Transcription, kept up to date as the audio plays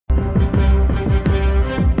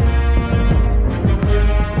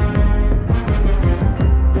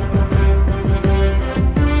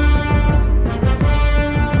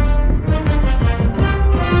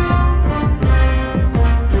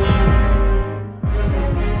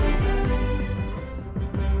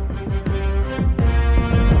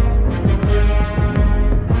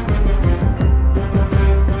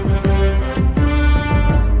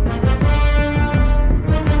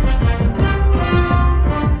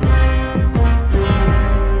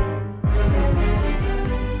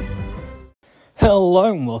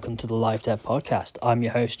welcome to the Live Dev Podcast. I'm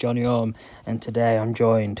your host, Johnny Orm, and today I'm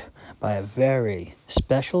joined by a very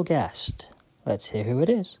special guest. Let's hear who it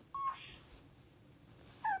is.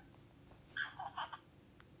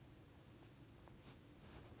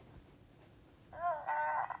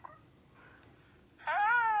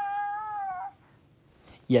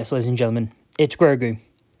 Yes, ladies and gentlemen, it's Grogu,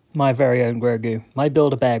 my very own Grogu, my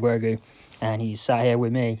Build-A-Bear Grogu, and he's sat here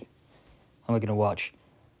with me, and we're going to watch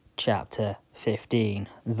Chapter 15,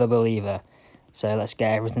 The Believer. So let's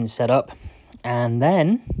get everything set up, and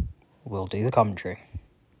then we'll do the commentary.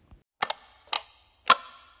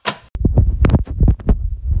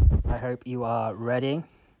 I hope you are ready.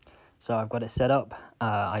 So I've got it set up.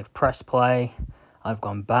 I've pressed play. I've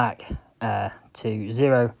gone back to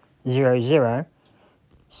 0, 0, 0.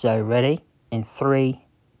 So ready? In 3,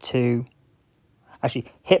 2... Actually,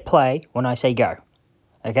 hit play when I say go.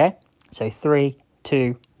 Okay? So 3,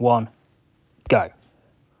 2, 1, go.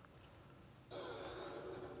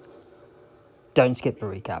 Don't skip the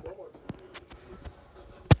recap.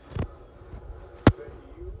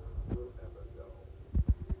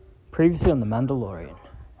 Previously on The Mandalorian.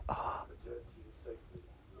 Oh.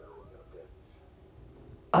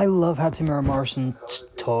 I love how Tamara Morrison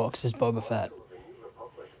talks as Boba Fett.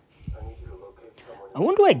 I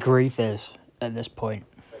wonder where Grief is at this point.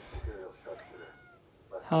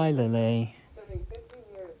 Hi, Lily.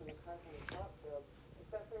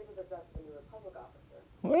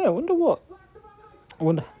 Well, yeah, I wonder what. I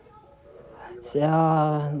wonder. So,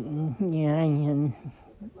 yeah,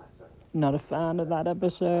 not a fan of that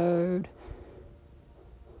episode.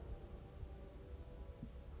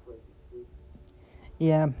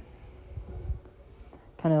 Yeah.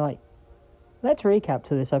 Kind of like, let's recap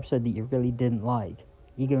to this episode that you really didn't like.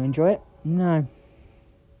 You gonna enjoy it? No.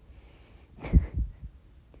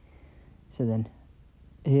 So then,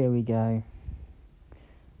 here we go.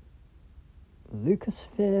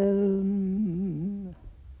 Lucasfilm.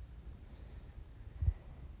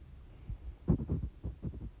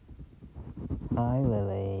 Hi,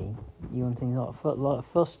 Lily. You wanting a lot of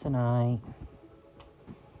fuss tonight?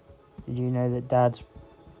 Did you know that Dad's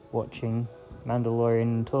watching Mandalorian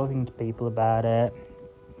and talking to people about it?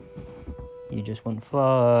 You just want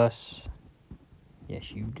fuss.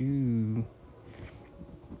 Yes, you do.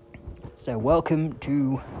 So, welcome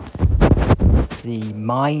to the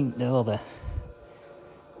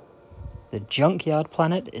junkyard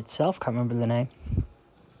planet itself. Can't remember the name.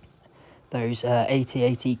 Those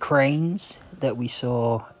AT-AT cranes that we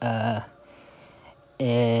saw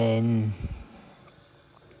in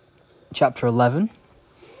Chapter 11,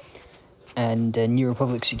 and a New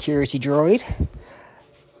Republic security droid.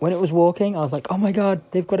 When it was walking, I was like, oh my god,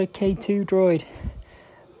 they've got a K2 droid.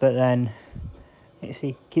 But then, let's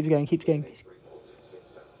see, keeps going.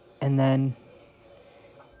 And then,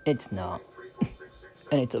 it's not.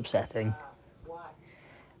 And it's upsetting.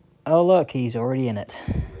 Oh look, he's already in it.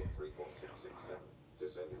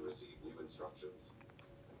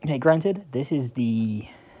 Okay, granted, this is the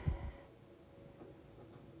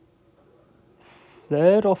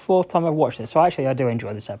third or fourth time I've watched this, so actually I do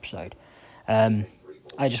enjoy this episode.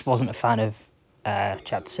 I just wasn't a fan of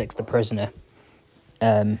Chapter 6, The Prisoner,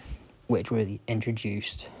 which really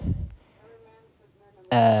introduced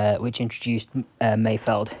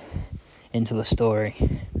Mayfeld into the story.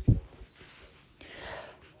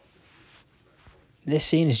 This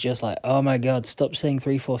scene is just like, oh my god, stop saying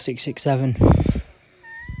 3, 4, 6, 6, 7.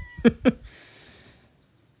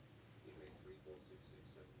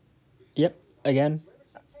 Yep, again.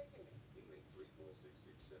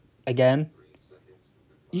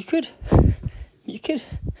 You could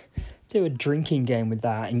do a drinking game with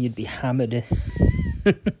that and you'd be hammered.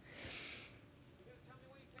 I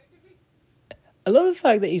love the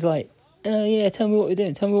fact that he's like, yeah, tell me what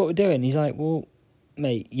we're doing. He's like, well,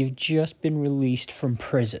 mate, you've just been released from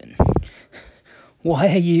prison.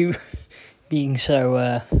 Why are you being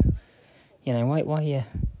so, why are you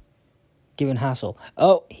giving hassle?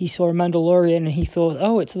 Oh, he saw a Mandalorian and he thought,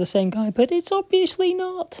 oh, it's the same guy, but it's obviously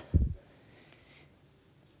not.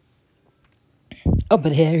 Oh,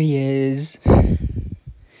 but here he is.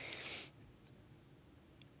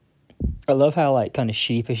 I love how, like, kind of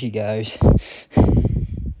sheepish he goes.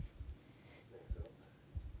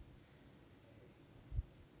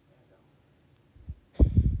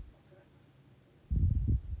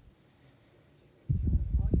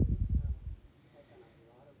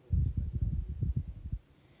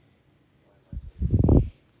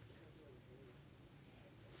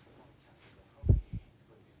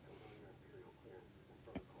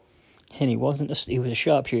 And he was a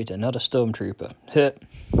sharpshooter, not a stormtrooper.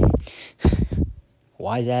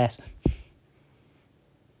 Wise ass.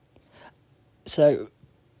 So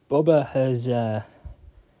Boba has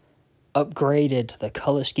upgraded the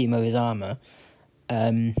color scheme of his armor.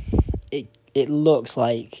 It looks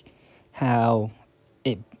like how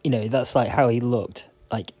it, that's like how he looked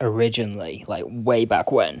like originally, like way back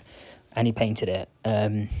when, and he painted it.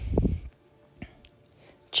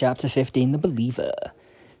 Chapter 15, The Believer.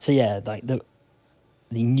 So yeah, like the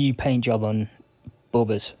new paint job on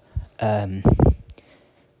Boba's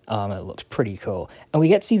armor looks pretty cool, and we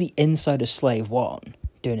get to see the inside of Slave One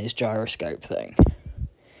doing his gyroscope thing,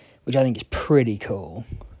 which I think is pretty cool.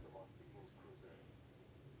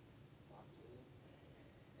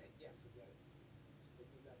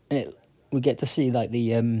 And we get to see like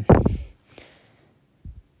the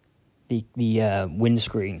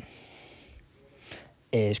windscreen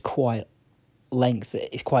is quite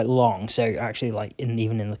it's quite long, so actually like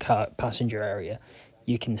even in the car passenger area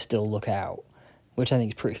you can still look out, which I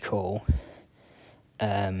think is pretty cool.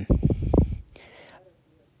 Like,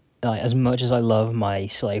 as much as I love my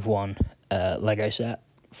Slave One Lego set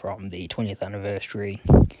from the 20th anniversary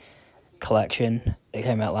collection that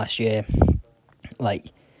came out last year,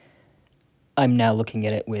 like, I'm now looking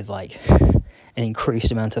at it with like an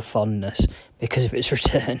increased amount of fondness because of its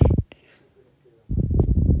return.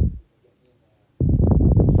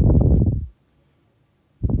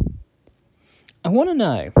 I want to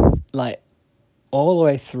know, like, all the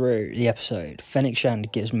way through the episode, Fennec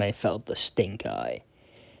Shand gives Mayfeld the stink eye.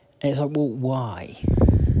 And it's like, well, why?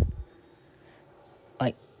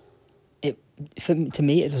 Like, to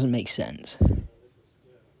me, it doesn't make sense.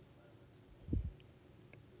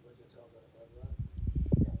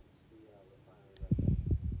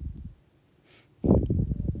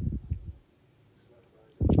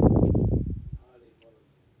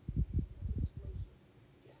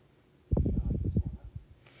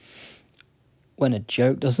 When a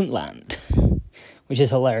joke doesn't land, which is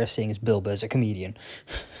hilarious seeing as Bilbo's a comedian.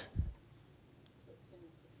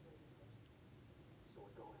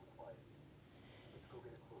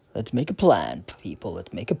 Let's make a plan, people.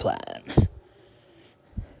 Let's make a plan.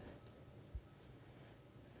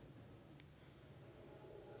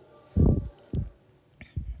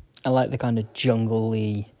 I like the kind of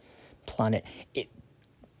jungle-y planet.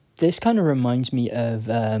 This kind of reminds me of,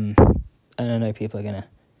 and I know people are going to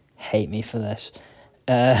hate me for this,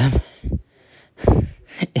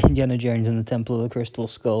 Indiana Jones and the Temple of the Crystal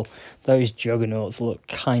Skull. Those juggernauts look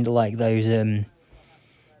kind of like those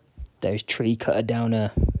tree cutter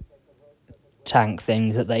downer tank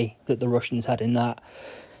things that the Russians had in that,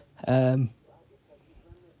 and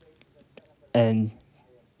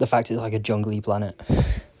the fact it's like a jungly planet.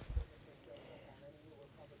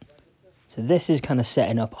 So this is kind of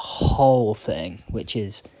setting up a whole thing, which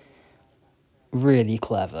is really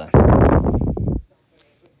clever.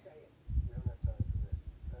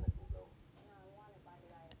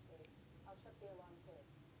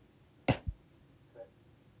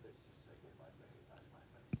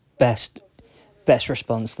 Best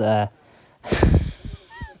response there.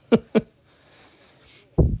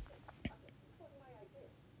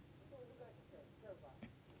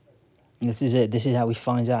 This is it. This is how he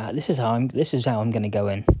finds out. This is how I'm going to go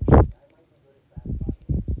in.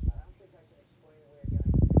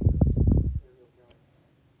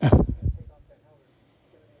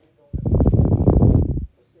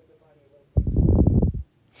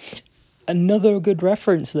 Another good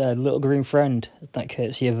reference there, Little Green Friend. That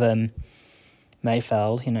courtesy of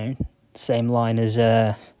Mayfeld. Same line as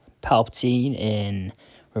Palpatine in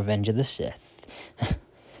Revenge of the Sith.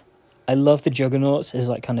 I love the Juggernauts as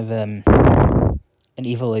like kind of an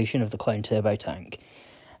evolution of the clone turbo tank,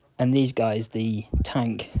 and these guys, the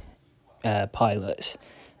tank pilots,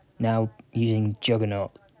 now using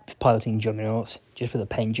piloting Juggernauts just with a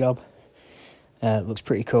paint job. Looks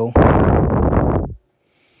pretty cool.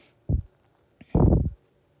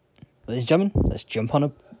 Ladies and gentlemen, let's jump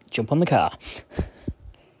on the car.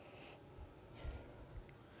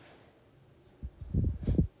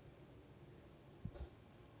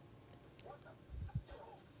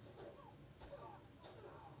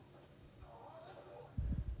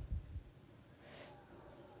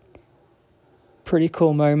 Pretty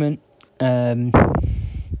cool moment. And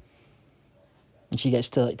she gets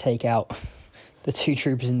to like take out the two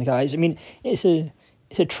troopers and the guys. I mean, it's a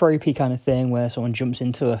tropey kind of thing where someone jumps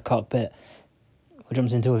into a cockpit or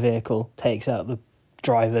jumps into a vehicle, takes out the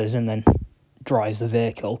drivers, and then drives the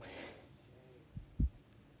vehicle. I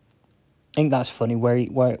think that's funny where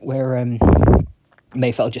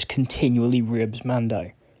Mayfeld just continually ribs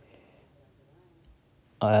Mando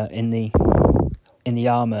in the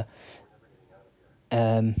armor.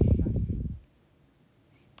 I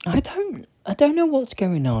don't know what's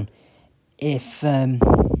going on. if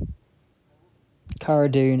Cara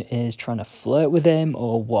Dune is trying to flirt with him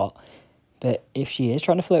or what. But if she is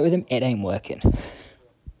trying to flirt with him, it ain't working.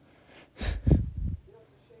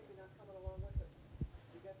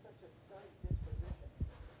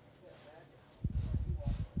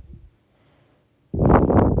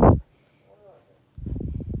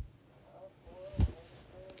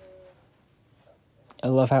 I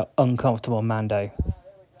love how uncomfortable Mando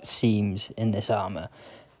seems in this armor.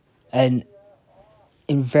 And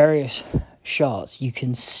in various shots, you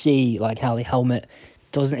can see like how the helmet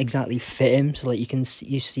doesn't exactly fit him. So like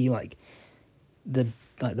you see like the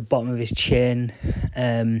bottom of his chin,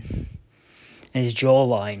 and his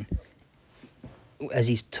jawline as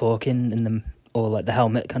he's talking, and the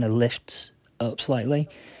helmet kind of lifts up slightly.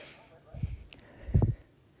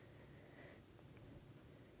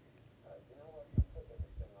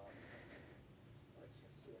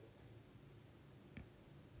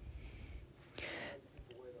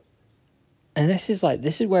 And this is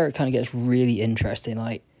where it kind of gets really interesting.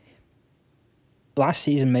 Like, last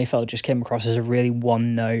season, Mayfeld just came across as a really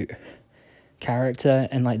one-note character,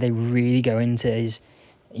 and like they really go into his,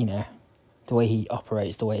 the way he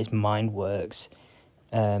operates, the way his mind works.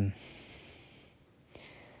 And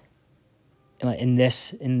like in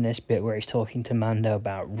this bit where he's talking to Mando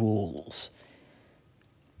about rules,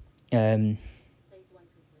 it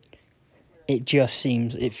just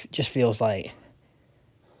feels like,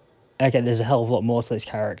 okay, there's a hell of a lot more to this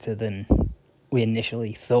character than we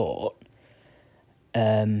initially thought.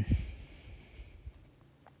 And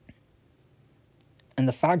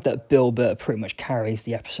the fact that Bill Burr pretty much carries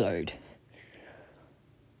the episode,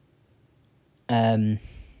 because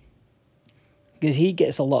he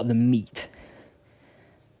gets a lot of the meat,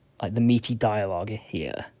 like the meaty dialogue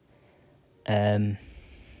here. That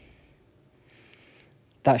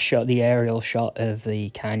shot, the aerial shot of the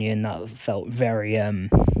canyon, that felt very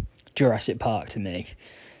Jurassic Park to me.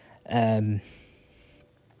 Kind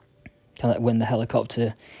of like when the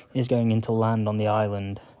helicopter is going into land on the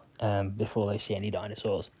island before they see any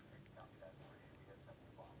dinosaurs.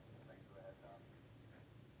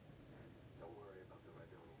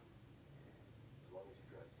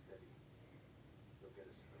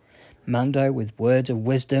 Mando with words of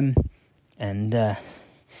wisdom, and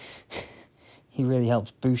he really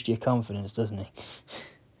helps boost your confidence, doesn't he?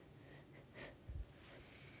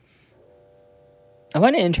 I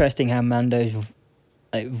find it interesting how Mando's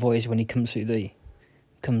voice when he comes through the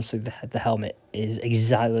helmet is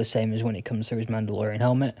exactly the same as when it comes through his Mandalorian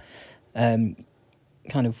helmet. Kind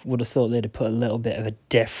of would have thought they'd have put a little bit of a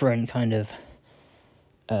different kind of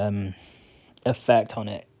effect on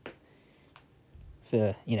it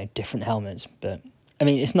for different helmets, but I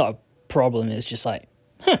mean it's not a problem. It's just like,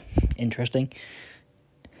 interesting.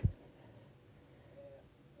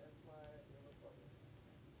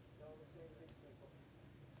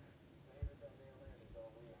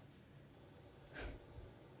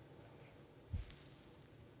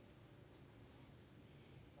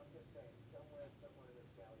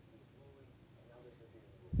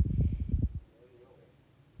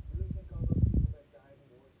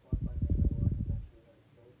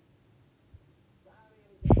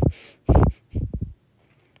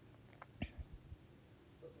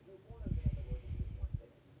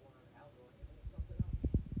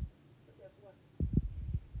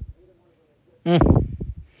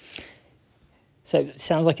 So it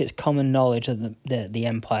sounds like it's common knowledge that the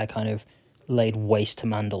Empire kind of laid waste to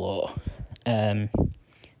Mandalore,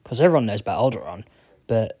 because everyone knows about Alderaan,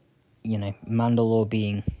 but Mandalore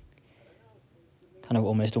being kind of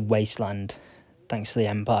almost a wasteland thanks to the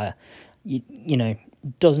Empire,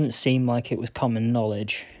 doesn't seem like it was common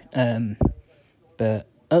knowledge. But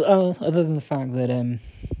other than the fact that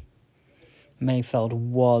Mayfeld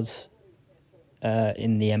was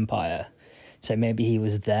in the Empire, so maybe he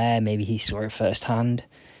was there, maybe he saw it firsthand,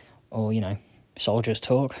 or soldiers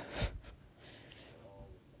talk.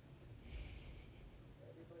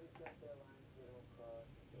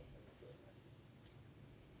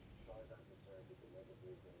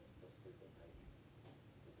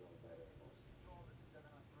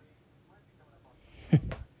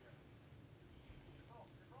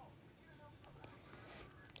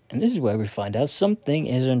 And this is where we find out something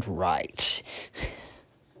isn't right.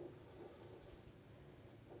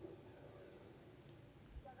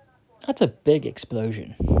 That's a big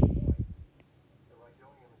explosion.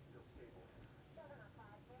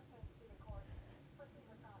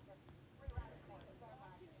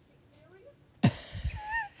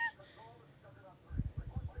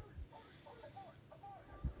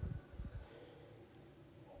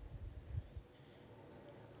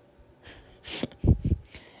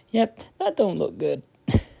 Yep, that don't look good.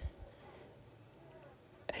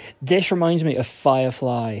 This reminds me of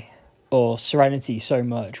Firefly or Serenity so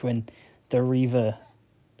much when the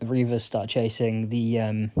Reavers start chasing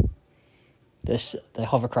the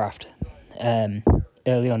hovercraft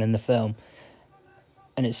early on in the film,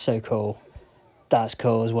 and it's so cool. That's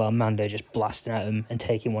cool as well. Mando just blasting at him and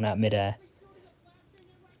taking one out midair.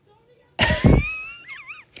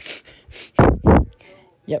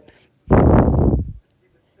 Yep.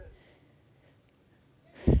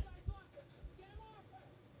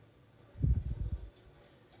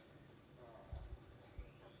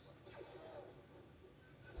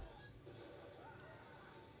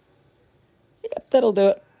 Yep, that'll do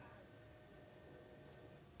it.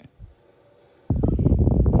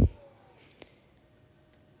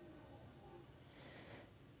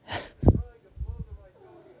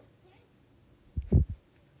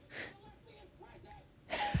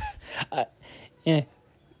 Yeah,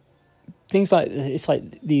 things like it's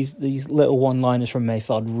like these little one-liners from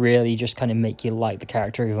Mayfeld really just kind of make you like the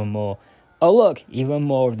character even more. Oh look, even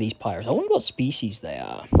more of these pirates. I wonder what species they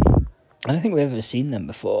are. I don't think we've ever seen them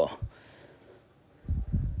before.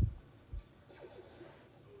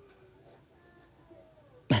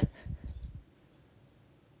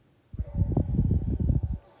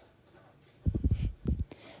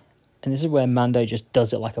 And this is where Mando just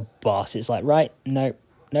does it like a boss. It's like, right, no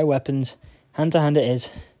weapons. Hand to hand it is.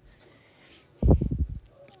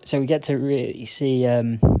 So we get to really see.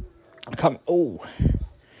 I can't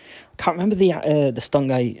remember the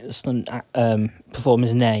stunt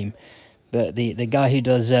performer's name, but the guy who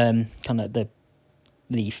does kind of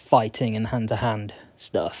the fighting and hand to hand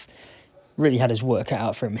stuff really had his work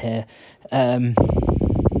out for him here.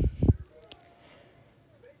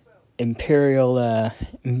 Imperial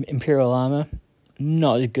armor,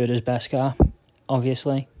 not as good as Beskar,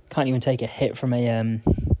 obviously. Can't even take a hit from a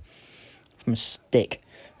stick.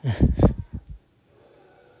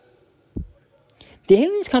 The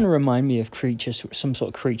aliens kind of remind me of creatures, some sort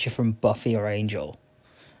of creature from Buffy or Angel.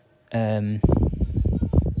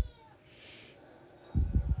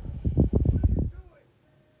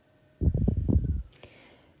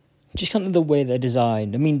 Just kind of the way they're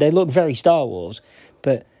designed. I mean, they look very Star Wars,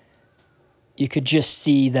 but you could just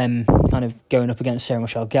see them kind of going up against Sarah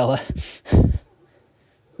Michelle Gellar.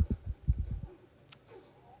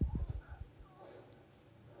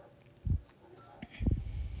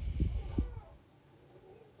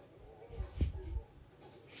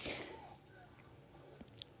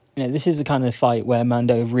 You know, this is the kind of fight where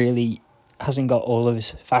Mando really hasn't got all of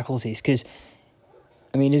his faculties, because,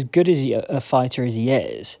 I mean, as good as a fighter as he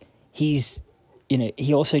is, he's, you know,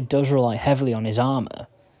 he also does rely heavily on his armor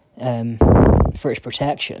for its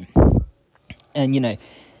protection. And, you know,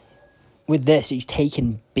 with this, he's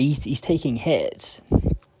taking hits,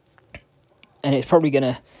 and it's probably going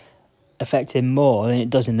to affect him more than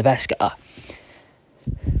it does in the Beskar.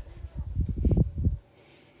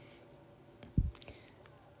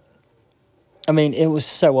 I mean, it was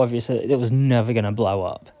so obvious that it was never going to blow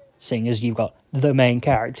up, seeing as you've got the main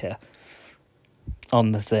character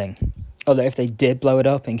on the thing. Although if they did blow it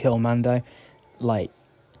up and kill Mando, like,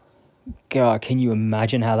 God, can you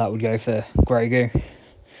imagine how that would go for Grogu?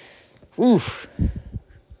 Oof.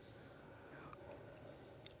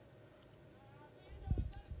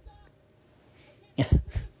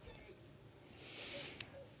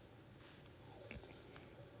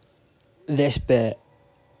 This bit,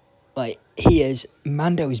 like,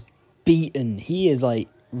 Mando is beaten. He is, like,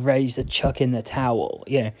 ready to chuck in the towel.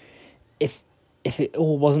 You know, if it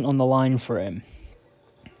all wasn't on the line for him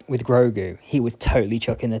with Grogu, he would totally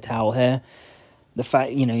chuck in the towel here. The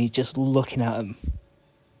fact, you know, he's just looking at him.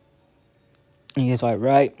 And he's like,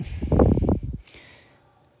 right.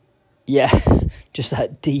 Yeah, just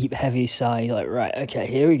that deep, heavy sigh. He's like, right, okay,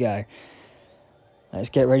 here we go. Let's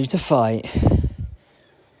get ready to fight.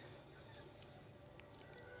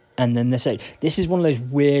 And then this is one of those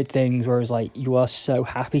weird things where it's like, you are so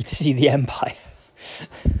happy to see the Empire.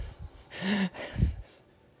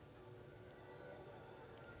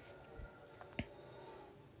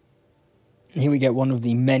 Here we get one of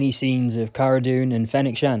the many scenes of Cara Dune and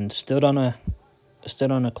Fennec Shand stood on a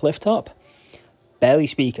cliff top, barely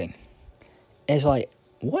speaking. It's like,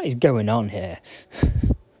 what is going on here?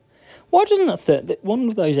 Why doesn't one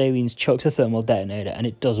of those aliens chucks a thermal detonator and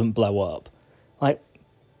it doesn't blow up? Like,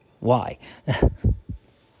 why?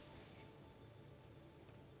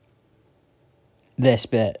 This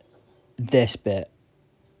bit,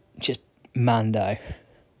 just Mando.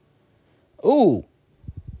 Ooh.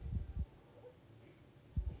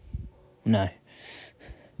 No.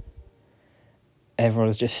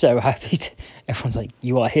 Everyone's just so happy Everyone's like,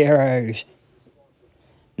 you are heroes.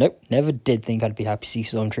 Nope, never did think I'd be happy to see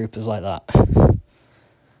stormtroopers like that.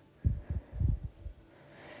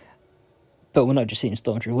 But we're not just seeing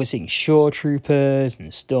stormtroopers, we're seeing shore troopers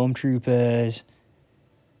and stormtroopers.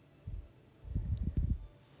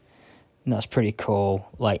 And that's pretty cool.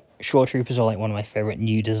 Like, shore troopers are like one of my favourite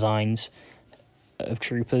new designs of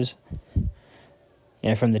troopers. You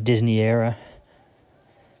know, from the Disney era.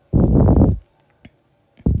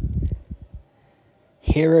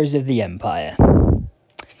 Heroes of the Empire.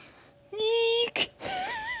 Eek!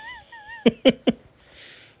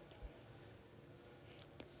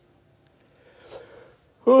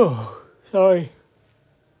 Oh, sorry.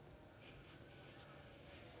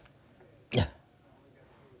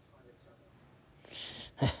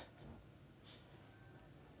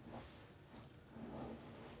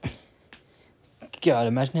 God,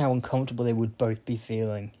 imagine how uncomfortable they would both be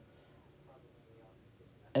feeling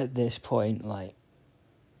at this point. Like,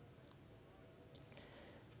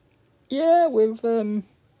 yeah, we're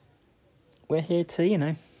here to, you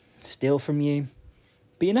know, steal from you.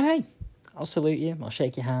 But, you know, hey, I'll salute you. I'll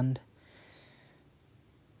shake your hand.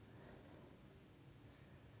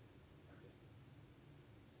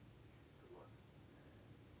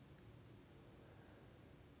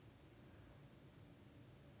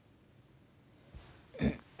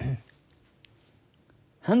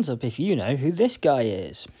 Hands up if you know who this guy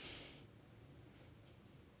is.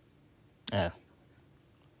 Oh.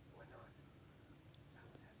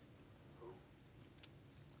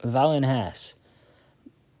 Valen Hess.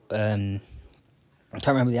 I can't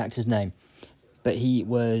remember the actor's name, but he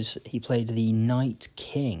played the Night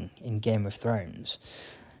King in Game of Thrones,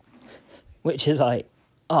 which is like,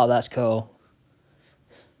 oh, that's cool.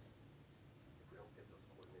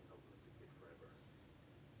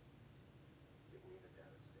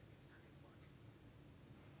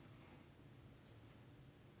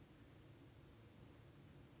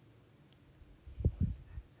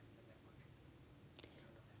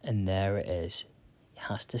 And there it is. It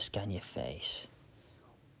has to scan your face.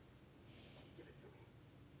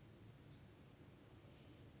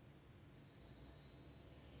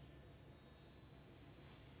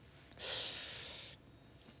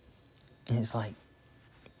 And it's like,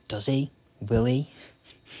 does he? Will he?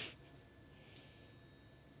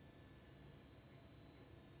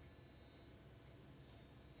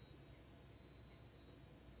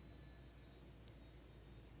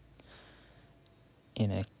 You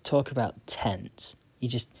know, talk about tense. You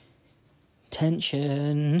just...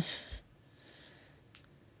 Tension.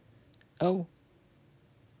 Oh.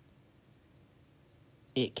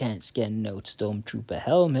 It can't scan no stormtrooper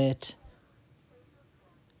helmet.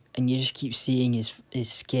 And you just keep seeing his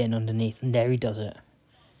skin underneath, and there he does it.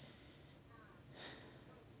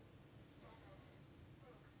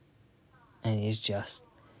 And he's just...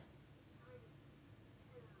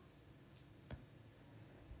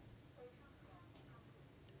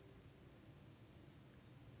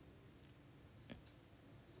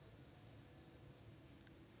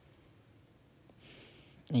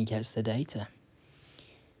 And he gets the data.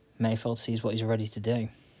 Mayfeld sees what he's ready to do.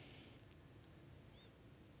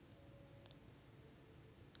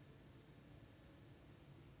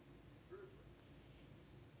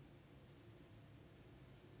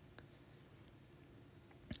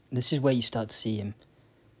 This is where you start to see him.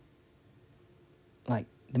 Like,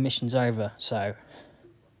 the mission's over, so...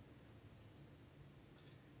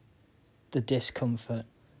 The discomfort,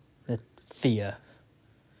 the fear...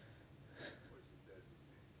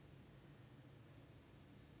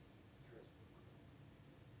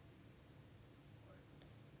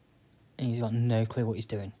 And he's got no clue what he's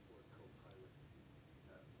doing.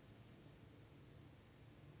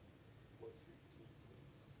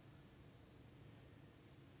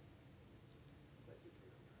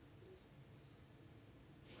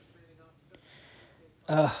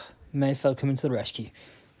 Mayfeld coming to the rescue.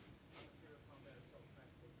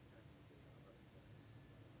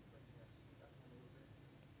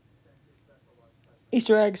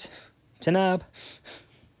 Easter eggs. Tanab.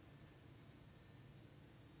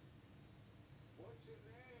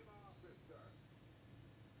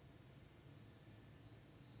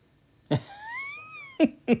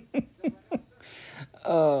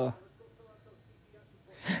 Oh,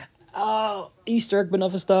 Easter egg, but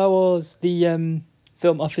not for Star Wars. The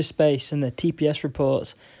film Office Space and the TPS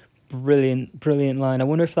reports. Brilliant, brilliant line. I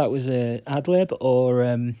wonder if that was a ad lib or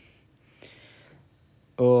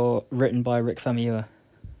written by Rick Famuyiwa.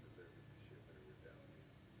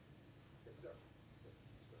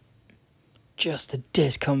 Just the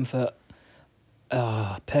discomfort.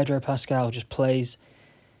 Pedro Pascal just plays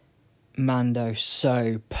Mando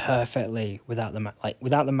so perfectly without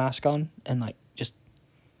without the mask on, and like just,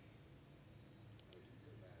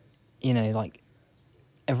 you know, like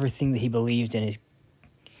everything that he believed in is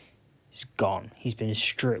gone. He's been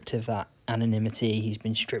stripped of that anonymity. He's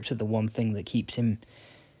been stripped of the one thing that keeps him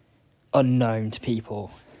unknown to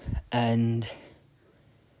people, and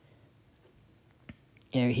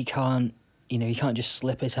you know he can't just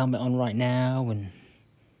slip his helmet on right now. And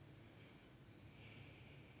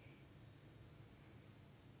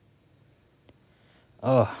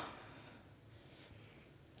oh,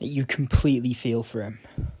 you completely feel for him.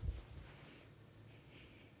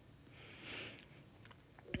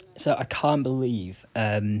 So I can't believe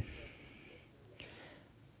that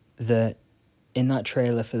in that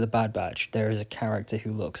trailer for The Bad Batch, there is a character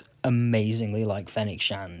who looks amazingly like Fennec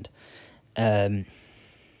Shand. So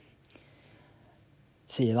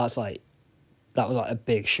yeah, that was like a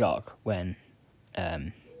big shock when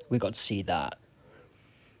we got to see that.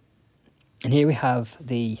 And here we have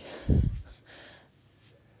the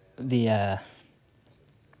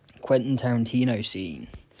Quentin Tarantino scene.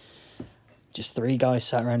 Just 3 guys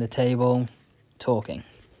sat around a table talking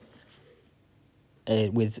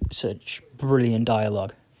with such brilliant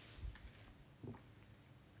dialogue.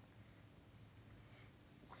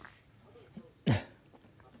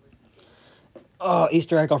 Oh,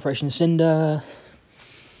 Easter egg, Operation Cinder.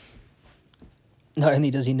 Not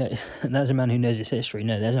only does he know, there's a man who knows his history,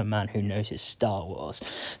 no, there's a man who knows his Star Wars.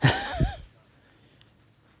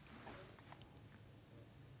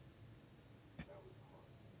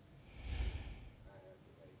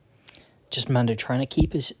 Just Mando trying to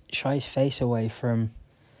keep his face away from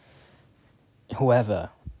whoever.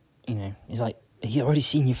 You know, he's like, he's already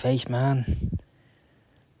seen your face, man.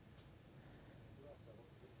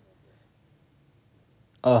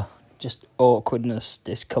 Oh, just awkwardness,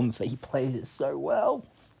 discomfort. He plays it so well.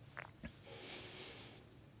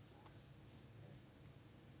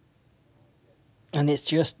 And it's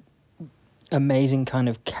just amazing kind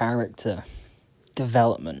of character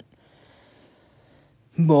development.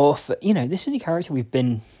 More for, you know, this is a character we've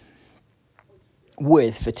been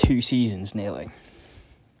with for 2 seasons nearly.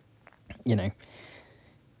 You know,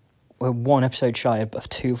 we're 1 episode shy of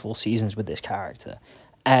 2 full seasons with this character.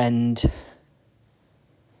 And,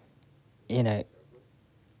 you know,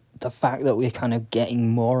 the fact that we're kind of getting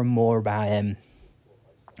more and more about him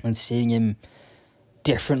and seeing him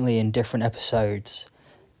differently in different episodes,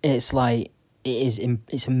 it's like,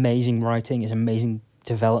 it's amazing writing, it's amazing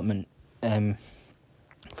development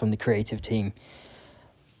from the creative team.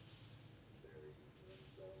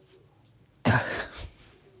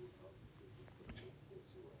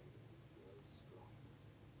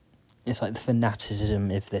 It's like the fanaticism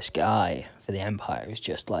of this guy for the Empire is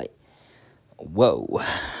just like, whoa.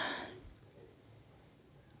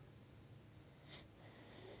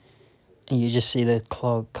 And you just see the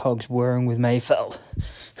cogs whirring with Mayfeld.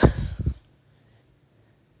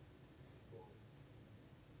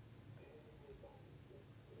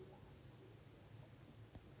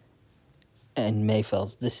 And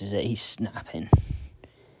Mayfeld, this is it, he's snapping.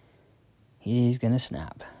 He's gonna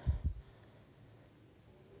snap.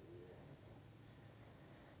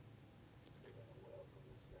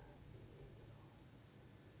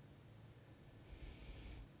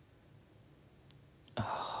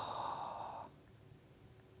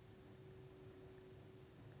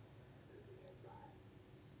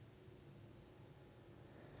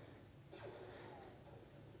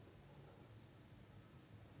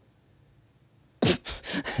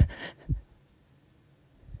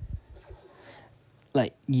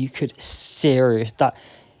 Like, you could that,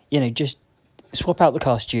 you know, just swap out the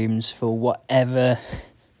costumes for whatever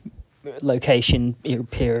location,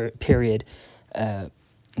 period,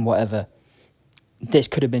 whatever. This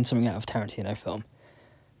could have been something out of a Tarantino film.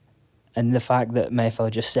 And the fact that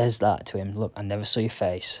Mayfeld just says that to him, look, I never saw your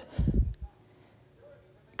face.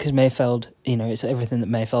 Because Mayfeld, you know, it's everything that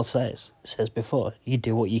Mayfeld says before. You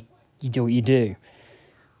do what you do.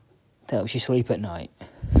 That helps you sleep at night.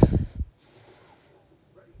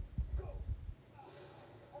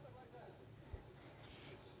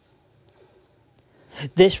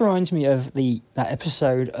 This reminds me of that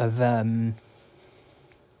episode of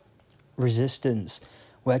Resistance,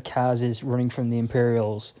 where Kaz is running from the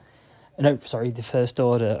Imperials. No, sorry, the First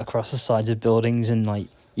Order across the sides of buildings, and like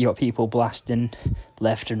you got people blasting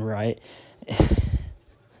left and right.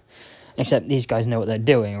 Except these guys know what they're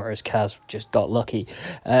doing, whereas Kaz just got lucky.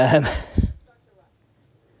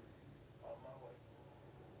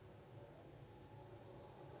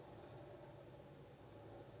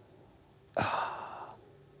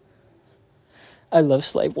 I love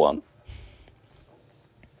Slave One.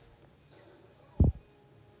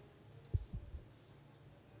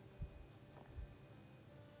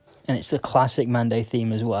 the classic Mando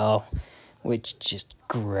theme as well, which is just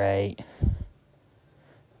great.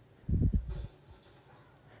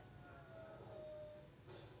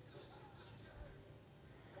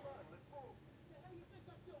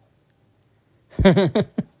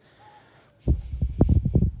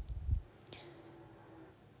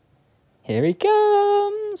 Here he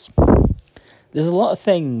comes. There's a lot of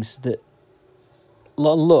things a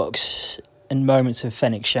lot of looks and moments of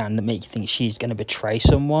Fennec Shan that make you think she's going to betray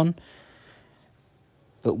someone.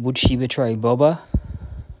 But would she betray Boba?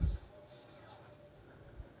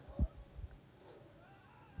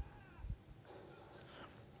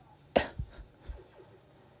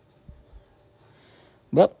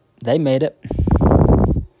 Well, they made it.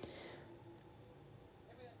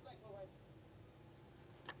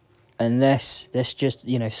 And this just,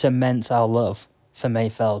 cements our love for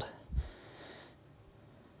Mayfeld.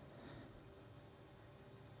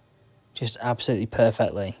 Just absolutely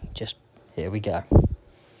perfectly. Just, here we go.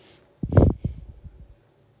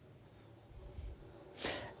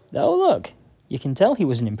 Oh, look. You can tell he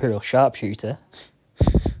was an Imperial sharpshooter.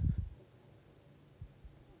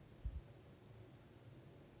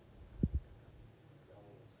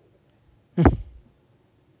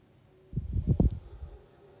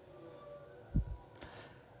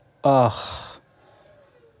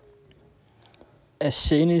 As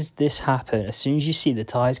soon as this happened, as soon as you see the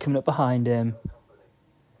TIEs coming up behind him,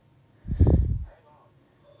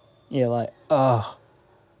 you're like, I've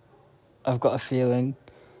got a feeling.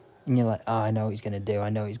 And you're like, I know what he's going to do,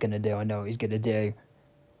 I know what he's going to do, I know what he's going to do.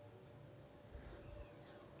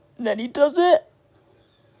 And then he does it.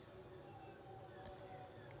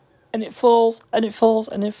 And it falls, and it falls,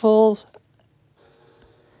 and it falls.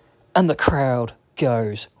 And the crowd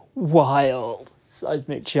goes wild.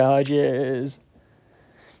 Seismic charges.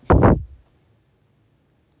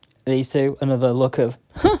 These two, another look of,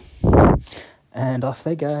 huh. And off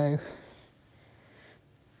they go.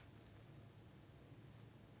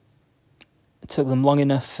 It took them long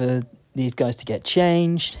enough for these guys to get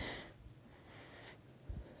changed.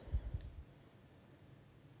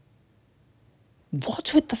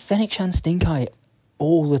 What's with the Fennec Shan stink eye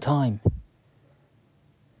all the time?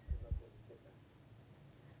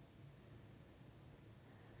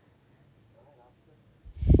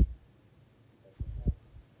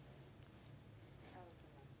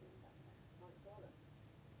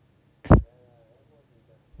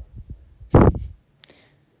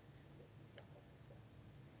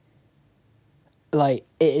 Like,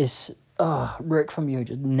 it is... Rick Famuyiwa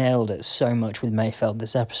just nailed it so much with Mayfeld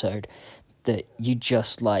this episode that you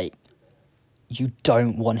just, you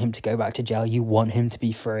don't want him to go back to jail. You want him to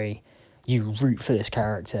be free. You root for this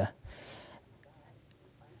character.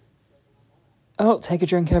 Oh, take a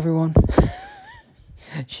drink, everyone.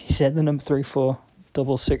 She said the number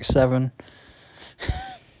 34667.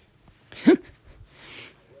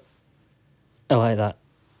 I like that.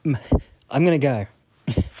 I'm going to go.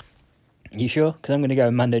 You sure? Because I'm going to go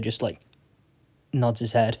and Mando just, nods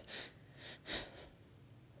his head.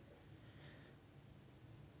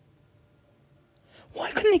 Why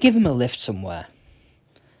couldn't they give him a lift somewhere?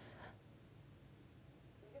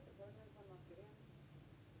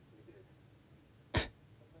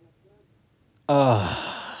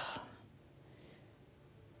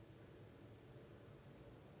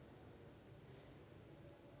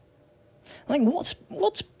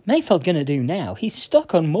 What's Mayfeld going to do now? He's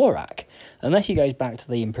stuck on Morak. Unless he goes back to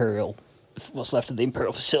the Imperial... what's left of the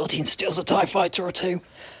Imperial facility and steals a TIE fighter or two.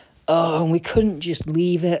 Oh, and we couldn't just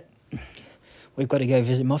leave it. We've got to go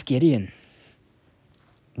visit Moff Gideon.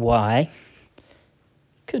 Why?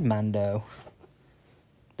 Because Mando.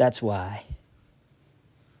 That's why.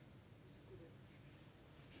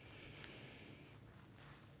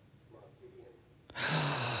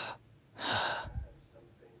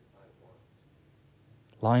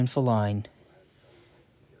 Line for line.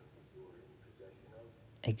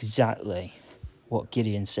 Exactly what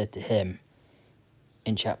Gideon said to him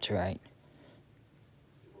in Chapter 8.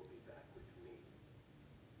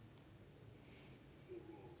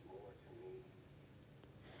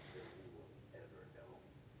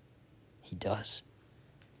 He does.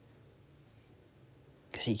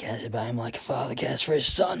 Because he cares about him like a father cares for his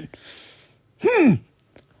son.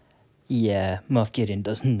 Yeah, Moff Gideon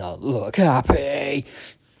does not look happy.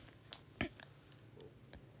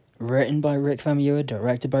 Written by Rick Famuyiwa,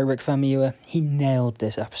 directed by Rick Famuyiwa. He nailed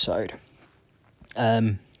this episode.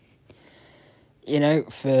 For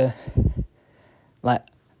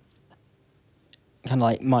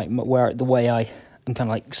the way I'm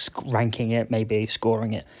kind of ranking it, maybe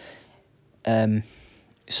scoring it.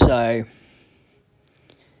 So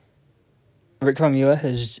Rick Famuyiwa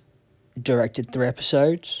has directed 3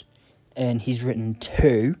 episodes, and he's written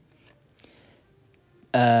 2.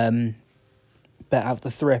 But out of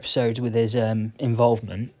the 3 episodes with his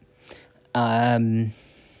involvement, 2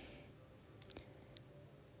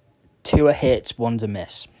 are hits, 1's a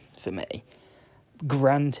miss for me.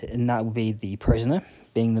 Granted, and that would be The Prisoner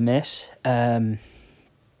being the miss.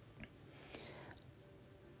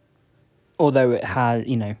 Although it had,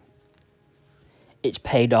 it's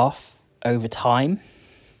paid off over time,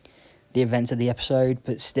 the events of the episode,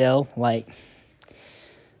 but still,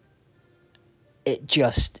 it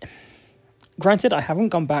just... Granted, I haven't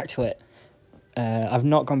gone back to it. I've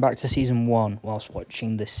not gone back to season 1 whilst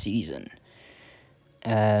watching this season.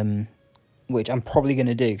 Which I'm probably going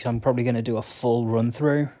to do, because I'm probably going to do a full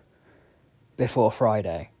run-through before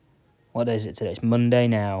Friday. What is it today? It's Monday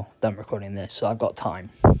now that I'm recording this, so I've got time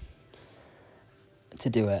to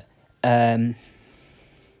do it.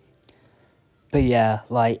 But yeah,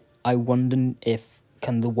 I wonder if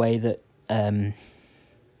kind of the way that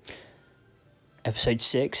episode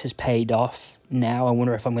 6 has paid off now, I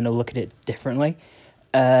wonder if I'm going to look at it differently.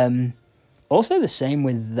 Also the same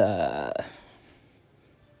with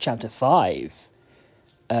chapter 5,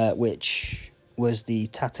 which was the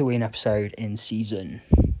Tatooine episode in season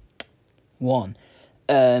 1.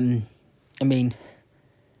 I mean,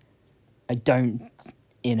 I don't,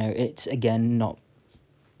 it's again not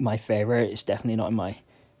my favourite. It's definitely not in my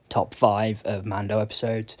top 5 of Mando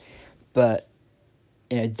episodes, but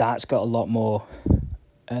that's got a lot more,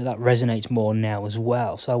 that resonates more now as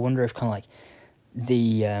well. So I wonder if kind of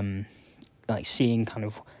the seeing kind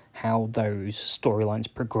of how those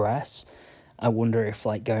storylines progress, I wonder if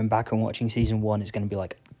going back and watching season 1 is going to be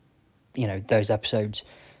those episodes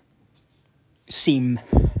seem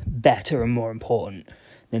better and more important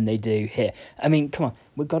than they do here. I mean, come on,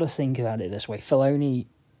 we've got to think about it this way. Filoni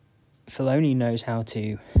knows how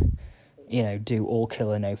to, do all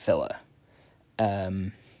killer, no filler.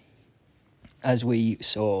 As we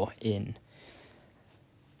saw in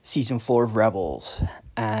season 4 of Rebels.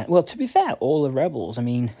 And, well, to be fair, all of Rebels, I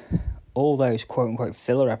mean, all those quote-unquote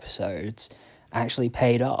filler episodes actually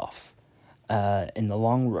paid off in the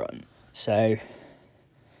long run. So,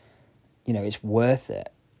 it's worth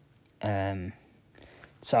it.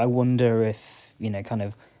 So I wonder if, kind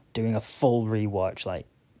of doing a full rewatch,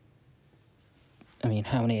 I mean,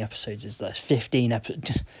 how many episodes is this? 15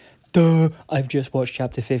 episodes. Duh! I've just watched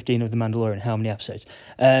chapter 15 of The Mandalorian. How many episodes?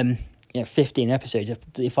 15 episodes.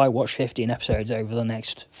 If I watch 15 episodes over the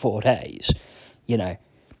next 4 days,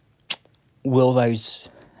 will those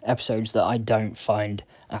episodes that I don't find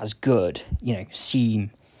as good,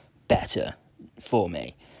 seem better for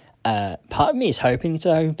me? Part of me is hoping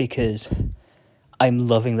so, because I'm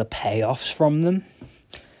loving the payoffs from them.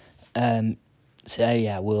 So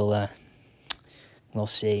yeah, we'll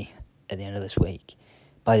see at the end of this week.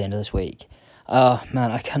 By the end of this week. Oh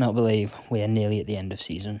man, I cannot believe we are nearly at the end of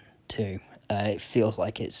season 2. It feels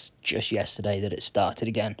like it's just yesterday that it started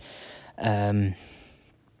again.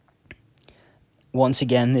 Once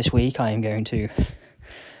again this week, I am going to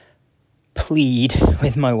plead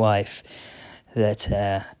with my wife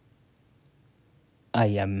that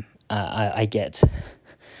I get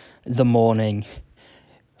the morning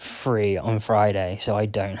free on Friday, so I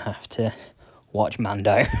don't have to watch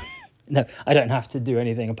Mando. No, I don't have to do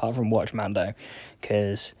anything apart from watch Mando,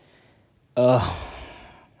 because I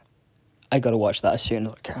got to watch that as soon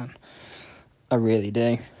as I can. I really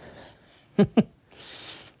do.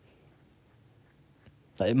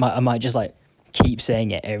 I might just keep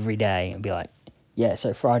saying it every day and be like, yeah,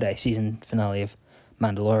 so Friday, season finale of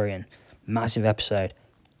Mandalorian, massive episode.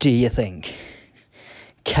 Do you think?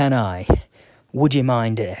 Can I? Would you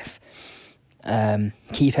mind if?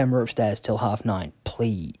 Keep Emma upstairs till 9:30,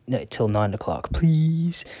 please. No, till 9 o'clock,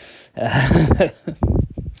 please.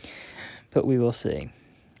 But we will see.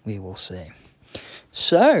 We will see.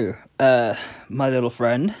 So, my little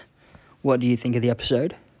friend, what do you think of the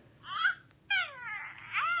episode?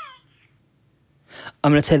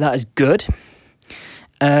 I'm going to take that as good.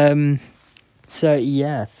 So,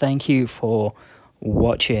 yeah, thank you for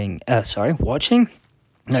watching. Watching?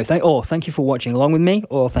 No, thank you for watching along with me,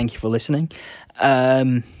 or thank you for listening.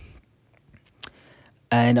 And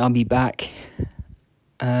I'll be back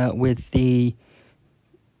with the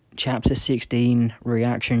Chapter 16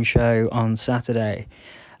 reaction show on Saturday.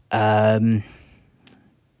 So,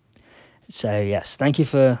 yes, thank you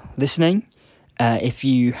for listening. If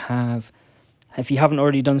you haven't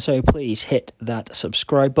already done so, please hit that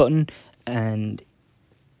subscribe button. And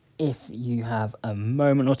if you have a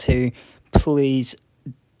moment or two, please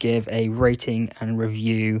give a rating and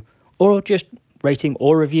review, or just rating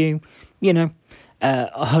or review,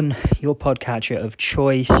 on your podcatcher of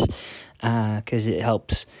choice, because it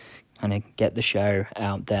helps kind of get the show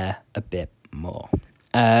out there a bit more.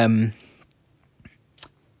 So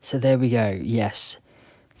there we go. Yes.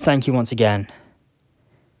 Thank you once again.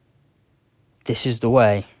 This is the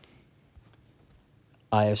way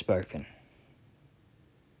I have spoken.